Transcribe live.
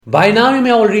By now, you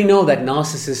may already know that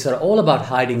narcissists are all about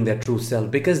hiding their true self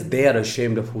because they are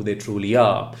ashamed of who they truly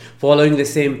are. Following the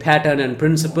same pattern and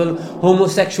principle,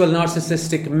 homosexual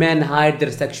narcissistic men hide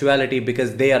their sexuality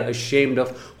because they are ashamed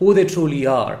of who they truly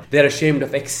are. They are ashamed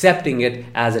of accepting it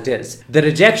as it is. The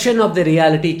rejection of the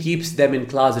reality keeps them in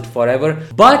closet forever,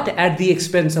 but at the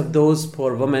expense of those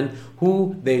poor women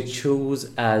who they choose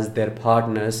as their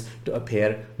partners to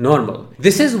appear normal.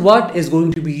 This is what is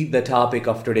going to be the topic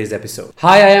of today's episode.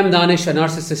 Hi, I am Danish, a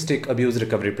narcissistic abuse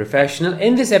recovery professional.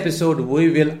 In this episode, we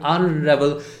will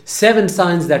unravel 7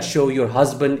 signs that show your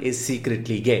husband is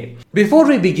secretly gay. Before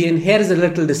we begin, here is a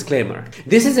little disclaimer.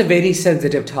 This is a very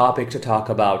sensitive topic to talk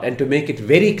about, and to make it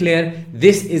very clear,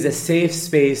 this is a safe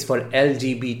space for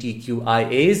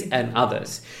LGBTQIAs and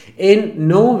others. In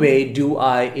no way do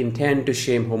I intend to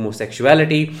shame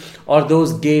homosexuality or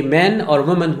those gay men or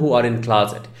women who are in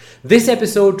closet. This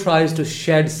episode tries to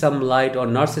shed some light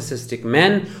on narcissistic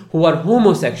men who are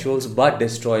homosexuals but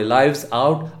destroy lives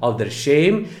out of their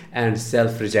shame and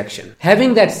self-rejection.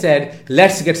 Having that said,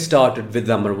 let's get started with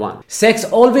number 1. Sex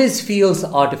always feels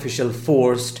artificial,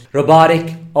 forced,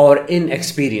 robotic, or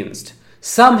inexperienced.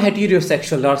 Some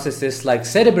heterosexual narcissists, like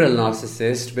cerebral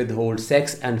narcissists, withhold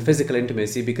sex and physical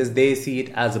intimacy because they see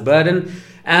it as a burden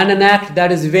and an act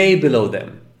that is way below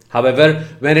them. However,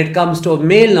 when it comes to a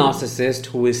male narcissist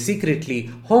who is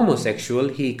secretly homosexual,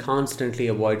 he constantly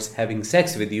avoids having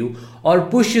sex with you or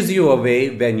pushes you away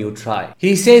when you try.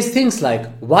 He says things like,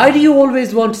 "Why do you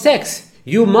always want sex?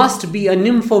 You must be a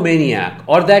nymphomaniac,"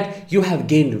 or that you have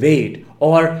gained weight,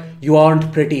 or you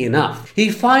aren't pretty enough. He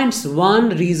finds one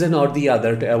reason or the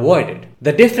other to avoid it.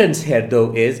 The difference here,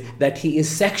 though, is that he is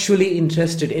sexually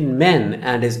interested in men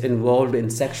and is involved in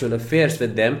sexual affairs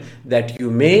with them that you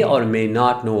may or may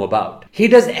not know about. He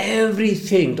does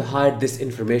everything to hide this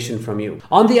information from you.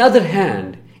 On the other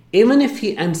hand, even if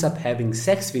he ends up having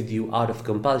sex with you out of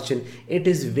compulsion, it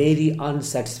is very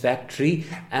unsatisfactory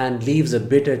and leaves a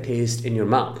bitter taste in your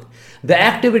mouth. The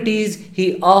activities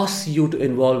he asks you to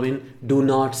involve in do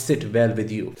not sit well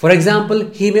with you. For example,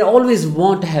 he may always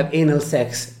want to have anal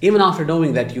sex even after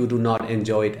knowing that you do not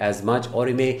enjoy it as much, or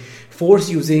he may force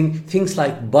using things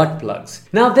like butt plugs.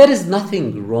 Now, there is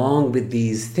nothing wrong with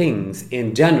these things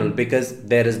in general because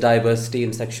there is diversity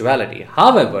in sexuality.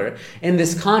 However, in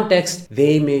this context,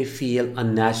 they may feel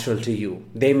unnatural to you.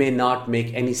 They may not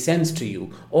make any sense to you,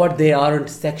 or they aren't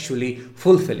sexually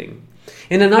fulfilling.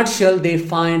 In a nutshell, they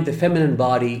find the feminine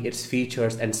body, its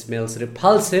features and smells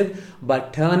repulsive,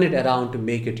 but turn it around to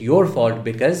make it your fault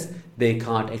because they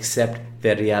can't accept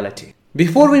their reality.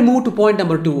 Before we move to point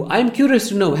number 2, I'm curious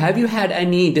to know, have you had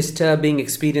any disturbing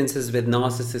experiences with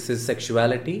narcissistic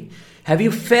sexuality? Have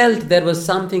you felt there was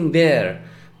something there,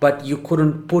 but you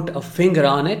couldn't put a finger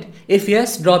on it? If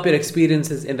yes, drop your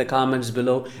experiences in the comments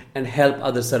below and help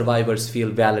other survivors feel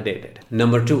validated.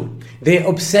 Number 2, they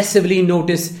obsessively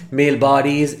notice male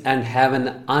bodies and have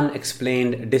an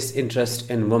unexplained disinterest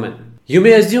in women. You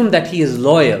may assume that he is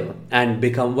loyal and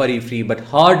become worry-free, but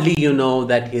hardly you know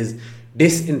that his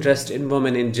disinterest in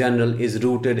women in general is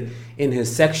rooted in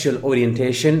his sexual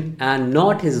orientation and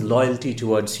not his loyalty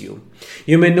towards you.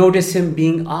 You may notice him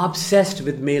being obsessed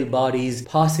with male bodies,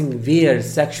 passing weird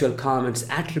sexual comments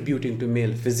attributing to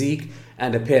male physique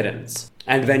and appearance.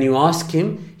 And when you ask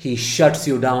him, he shuts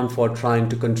you down for trying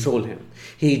to control him.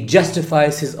 He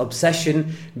justifies his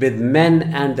obsession with men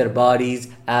and their bodies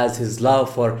as his love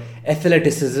for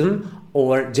athleticism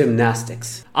or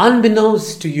gymnastics.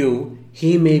 Unbeknownst to you,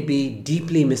 he may be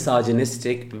deeply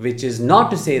misogynistic, which is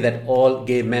not to say that all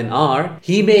gay men are.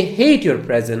 He may hate your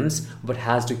presence, but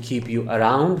has to keep you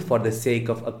around for the sake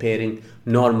of appearing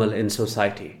normal in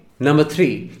society. Number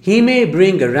 3, he may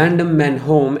bring random men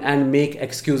home and make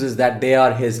excuses that they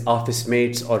are his office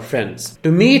mates or friends. To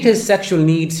meet his sexual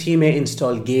needs, he may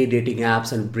install gay dating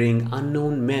apps and bring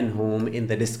unknown men home in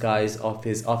the disguise of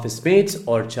his office mates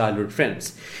or childhood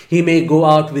friends. He may go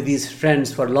out with these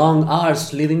friends for long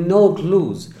hours, leaving no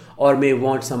clues, or may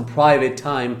want some private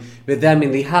time with them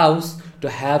in the house to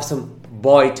have some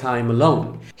boy time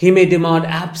alone. He may demand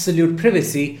absolute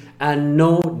privacy and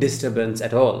no disturbance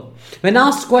at all. When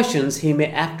asked questions, he may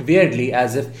act weirdly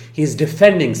as if he is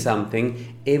defending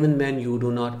something, even when you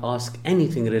do not ask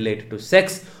anything related to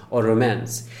sex or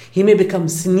romance. He may become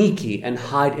sneaky and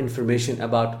hide information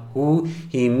about who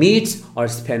he meets or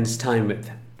spends time with.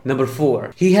 Number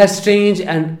 4. He has strange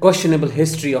and questionable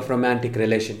history of romantic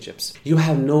relationships. You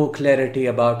have no clarity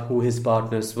about who his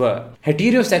partners were.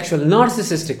 Heterosexual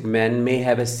narcissistic men may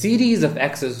have a series of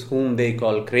exes whom they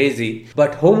call crazy,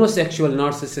 but homosexual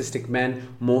narcissistic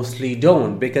men mostly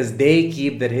don't because they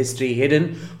keep their history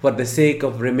hidden for the sake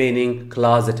of remaining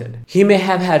closeted. He may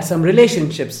have had some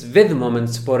relationships with women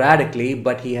sporadically,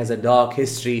 but he has a dark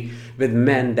history with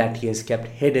men that he has kept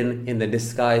hidden in the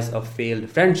disguise of failed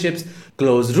friendships,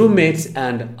 close roommates,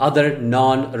 and other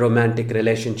non-romantic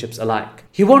relationships alike.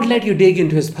 He won't let you dig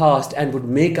into his past and would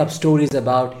make up stories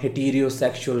about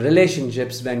heterosexual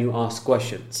relationships when you ask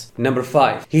questions. Number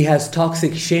 5. He has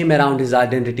toxic shame around his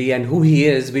identity and who he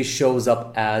is, which shows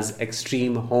up as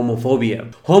extreme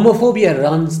homophobia. Homophobia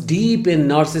runs deep in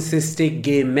narcissistic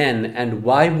gay men, and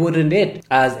why wouldn't it?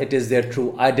 As it is their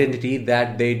true identity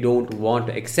that they don't want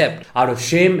to accept out of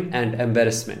shame and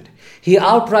embarrassment. He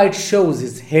outright shows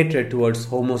his hatred towards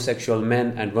homosexual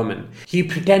men and women. He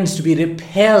pretends to be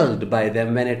repelled by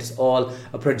them when it's all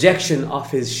a projection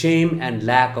of his shame and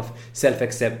lack of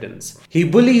self-acceptance. He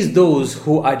bullies those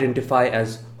who identify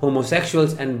as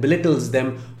homosexuals and belittles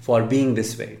them for being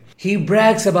this way. He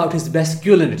brags about his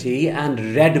masculinity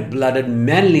and red-blooded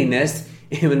manliness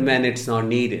even when it's not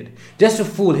needed, just to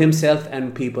fool himself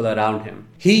and people around him.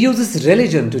 He uses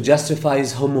religion to justify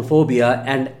his homophobia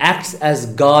and acts as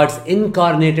God's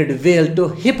incarnated veil to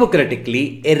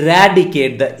hypocritically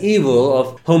eradicate the evil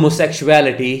of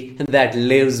homosexuality that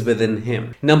lives within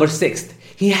him. Number 6.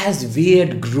 He has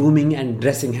weird grooming and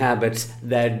dressing habits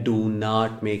that do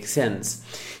not make sense.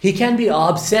 He can be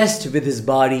obsessed with his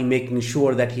body, making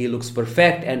sure that he looks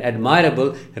perfect and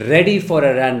admirable, ready for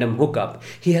a random hookup.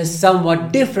 He has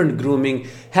somewhat different grooming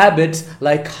habits,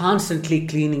 like constantly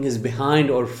cleaning his behind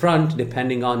or front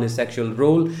depending on his sexual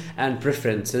role and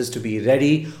preferences to be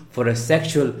ready for a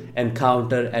sexual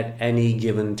encounter at any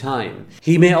given time.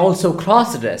 He may also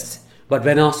cross-dress, but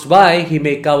when asked why, he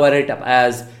may cover it up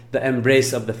as the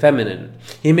embrace of the feminine.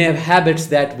 He may have habits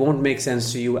that won't make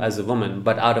sense to you as a woman,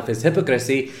 but out of his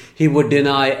hypocrisy, he would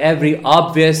deny every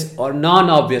obvious or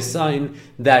non-obvious sign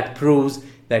that proves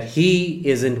that he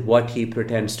isn't what he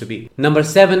pretends to be. Number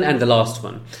 7 and the last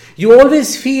one. You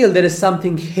always feel there is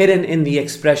something hidden in the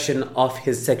expression of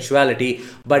his sexuality,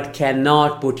 but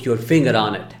cannot put your finger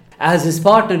on it. As his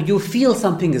partner, you feel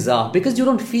something is off because you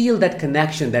don't feel that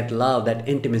connection, that love, that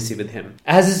intimacy with him.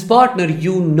 As his partner,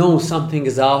 you know something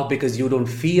is off because you don't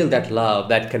feel that love,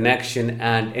 that connection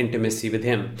and intimacy with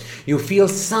him. You feel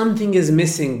something is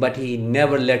missing, but he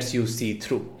never lets you see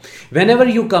through. Whenever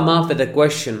you come up with a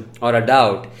question or a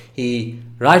doubt, he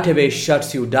right away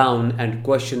shuts you down and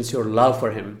questions your love for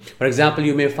him. For example,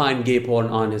 you may find gay porn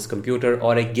on his computer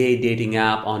or a gay dating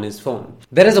app on his phone.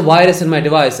 There is a virus in my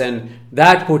device and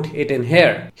that put it in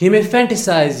here. He may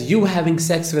fantasize you having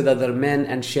sex with other men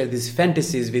and share these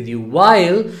fantasies with you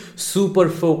while super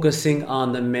focusing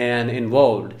on the man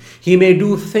involved. He may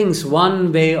do things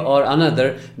one way or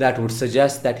another that would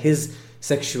suggest that his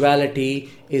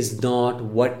sexuality is not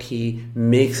what he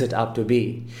makes it up to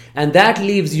be. And that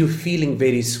leaves you feeling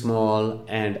very small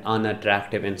and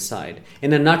unattractive inside.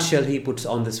 In a nutshell, he puts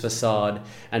on this facade,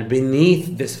 and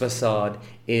beneath this facade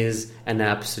is an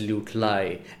absolute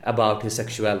lie about his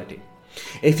sexuality.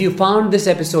 If you found this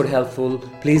episode helpful,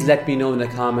 please let me know in the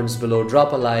comments below.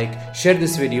 Drop a like, share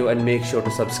this video, and make sure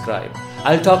to subscribe.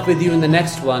 I'll talk with you in the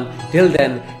next one. Till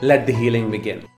then, let the healing begin.